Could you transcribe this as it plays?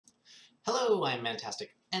Hello, I'm Mantastic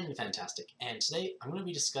and Fantastic, and today I'm going to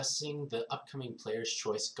be discussing the upcoming Player's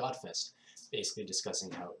Choice Godfest, basically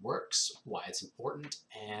discussing how it works, why it's important,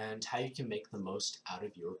 and how you can make the most out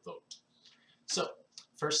of your vote. So,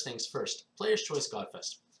 first things first, Player's Choice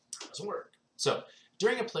Godfest. How does it work? So,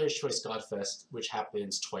 during a Player's Choice Godfest, which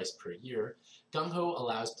happens twice per year, Gung-Ho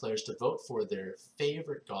allows players to vote for their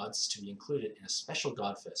favorite gods to be included in a special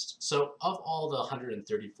Godfest. So, of all the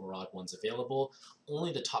 134 odd ones available,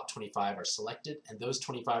 only the top 25 are selected, and those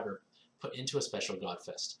 25 are put into a special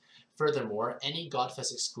Godfest. Furthermore, any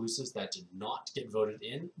Godfest exclusives that did not get voted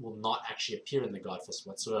in will not actually appear in the Godfest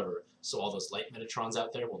whatsoever, so all those light Metatrons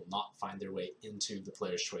out there will not find their way into the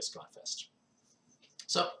Player's Choice Godfest.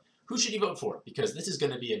 So, who should you vote for? Because this is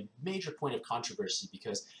going to be a major point of controversy,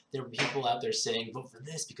 because there are people out there saying, vote for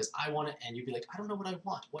this because I want it, and you'd be like, I don't know what I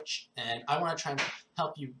want. And I want to try and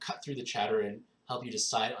help you cut through the chatter and help you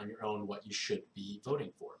decide on your own what you should be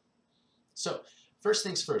voting for. So, first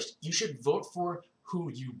things first, you should vote for who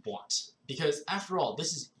you want, because after all,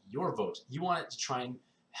 this is your vote. You want it to try and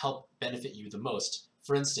help benefit you the most.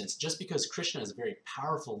 For instance, just because Krishna is a very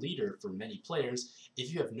powerful leader for many players,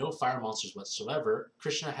 if you have no fire monsters whatsoever,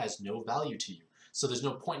 Krishna has no value to you. So there's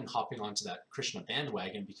no point in hopping onto that Krishna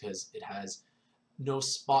bandwagon because it has no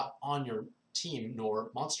spot on your team nor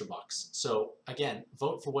monster box. So again,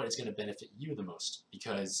 vote for what is going to benefit you the most,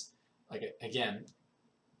 because again,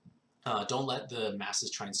 don't let the masses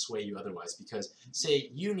try and sway you otherwise, because say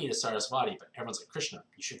you need a Sarasvati, but everyone's like Krishna,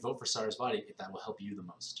 you should vote for Sarasvati if that will help you the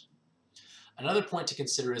most. Another point to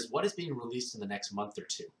consider is what is being released in the next month or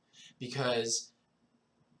two, because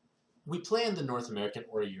we play in the North American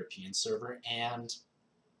or European server, and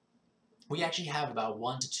we actually have about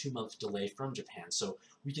 1 to 2 month delay from Japan, so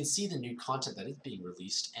we can see the new content that is being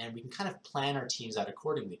released, and we can kind of plan our teams out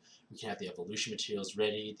accordingly. We can have the evolution materials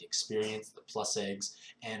ready, the experience, the plus eggs,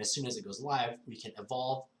 and as soon as it goes live, we can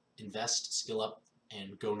evolve, invest, skill up,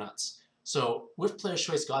 and go nuts. So with Player's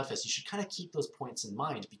Choice Godfest, you should kind of keep those points in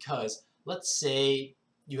mind, because let's say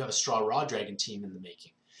you have a Straw Raw Dragon team in the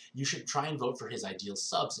making. You should try and vote for his ideal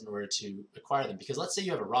subs in order to acquire them, because let's say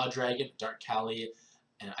you have a Raw Dragon, a Dark Kali,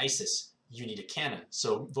 and an Isis. You need a Canna,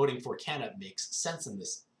 so voting for Canna makes sense in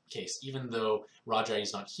this case, even though Raw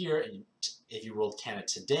Dragon's not here, and if you rolled Canna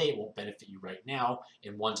today, it won't benefit you right now.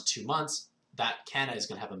 In 1 to 2 months, that Canna is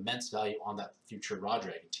going to have immense value on that future Raw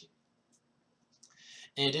Dragon team.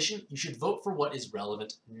 In addition, you should vote for what is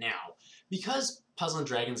relevant now. Because Puzzle &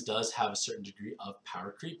 Dragons does have a certain degree of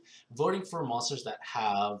power creep, voting for monsters that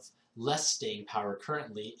have less staying power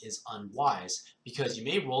currently is unwise, because you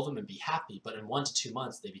may roll them and be happy, but in 1 to 2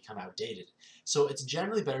 months they become outdated. So it's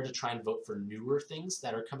generally better to try and vote for newer things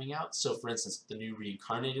that are coming out. So for instance, the new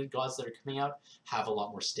reincarnated gods that are coming out have a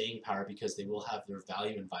lot more staying power because they will have their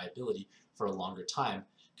value and viability for a longer time.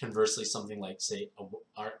 Conversely, something like, say,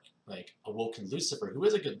 Awoken Lucifer, who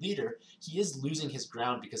is a good leader, he is losing his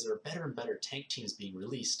ground because there are better and better tank teams being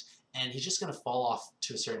released, and he's just going to fall off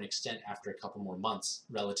to a certain extent after a couple more months,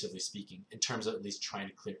 relatively speaking, in terms of at least trying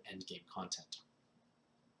to clear endgame content.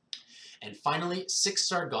 And finally,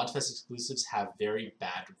 6-star Godfest exclusives have very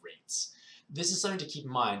bad rates. This is something to keep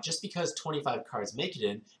in mind. Just because 25 cards make it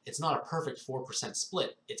in, it's not a perfect 4%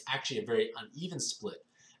 split. It's actually a very uneven split,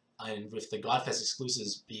 and with the Godfest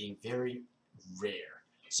exclusives being very rare.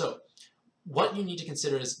 So, what you need to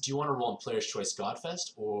consider is, do you want to roll in Player's Choice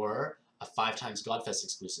Godfest or a 5x Godfest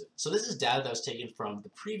exclusive? So this is data that was taken from the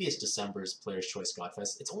previous December's Player's Choice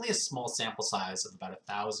Godfest. It's only a small sample size of about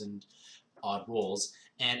 1,000 odd rolls,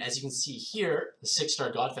 and as you can see here, the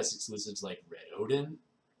 6-star Godfest exclusives like Red Odin,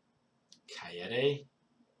 Kaede,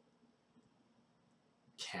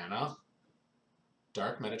 Canna,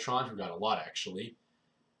 Dark Metatron, who got a lot actually,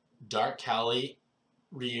 Dark Kali,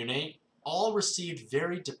 Reunite, all received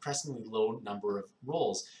very depressingly low number of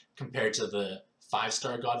rolls compared to the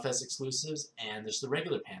 5-star Godfest exclusives and there's the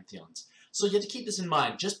regular Pantheons. So you have to keep this in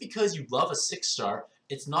mind. Just because you love a 6-star,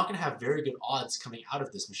 it's not going to have very good odds coming out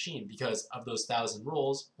of this machine, because of those 1,000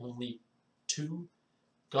 rolls, only 2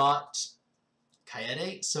 got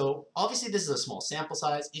Kaede. So obviously this is a small sample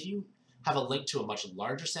size. If you have a link to a much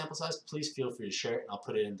larger sample size, please feel free to share it and I'll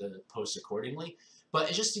put it in the post accordingly. But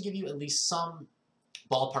it's just to give you at least some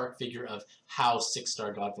ballpark figure of how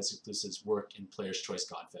 6-star Godfest exclusives work in Player's Choice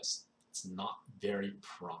Godfest. It's not very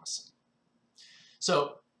promising.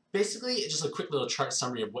 So basically, it's just a quick little chart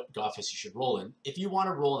summary of what Godfest you should roll in. If you want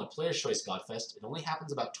to roll in a Player's Choice Godfest, it only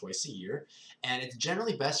happens about twice a year, and it's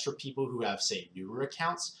generally best for people who have, say, newer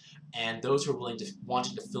accounts, and those who are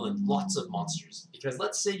wanting to fill in lots of monsters. Because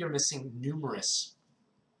let's say you're missing numerous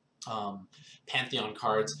Pantheon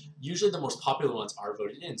cards. Usually the most popular ones are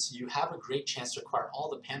voted in, so you have a great chance to acquire all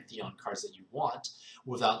the Pantheon cards that you want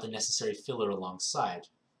without the necessary filler alongside.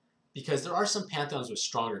 Because there are some Pantheons with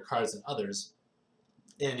stronger cards than others,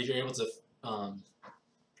 and if you're able to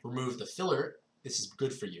remove the filler, this is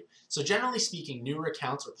good for you. So generally speaking, newer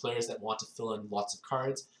accounts or players that want to fill in lots of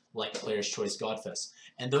cards, like Player's Choice Godfest,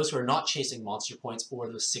 and those who are not chasing monster points or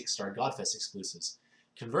the 6-star Godfest exclusives.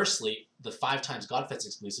 Conversely, the 5 times Godfest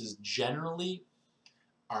exclusives generally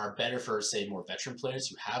are better for, say, more veteran players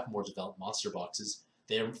who have more developed monster boxes.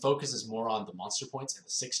 Their focus is more on the monster points and the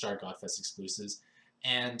 6-star Godfest exclusives,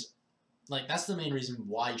 and that's the main reason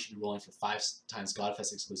why you should be rolling for 5 times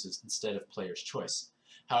Godfest exclusives instead of Player's Choice.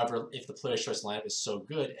 However, if the Player's Choice lineup is so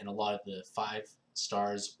good and a lot of the 5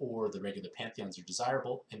 stars or the regular Pantheons are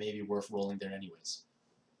desirable, it may be worth rolling there anyways.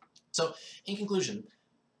 So, in conclusion,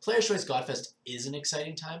 Player's Choice Godfest is an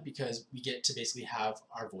exciting time because we get to basically have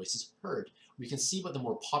our voices heard. We can see what the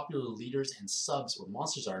more popular leaders and subs or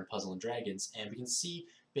monsters are in Puzzle and Dragons, and we can see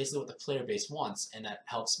basically what the player base wants, and that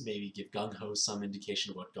helps maybe give Gung Ho some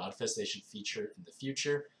indication of what Godfest they should feature in the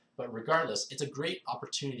future. But regardless, it's a great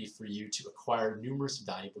opportunity for you to acquire numerous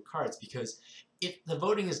valuable cards, because if the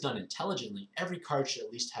voting is done intelligently, every card should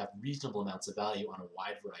at least have reasonable amounts of value on a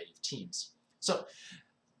wide variety of teams. So,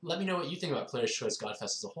 let me know what you think about Player's Choice Godfest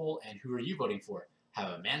as a whole, and who are you voting for?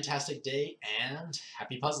 Have a mantastic day, and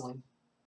happy puzzling!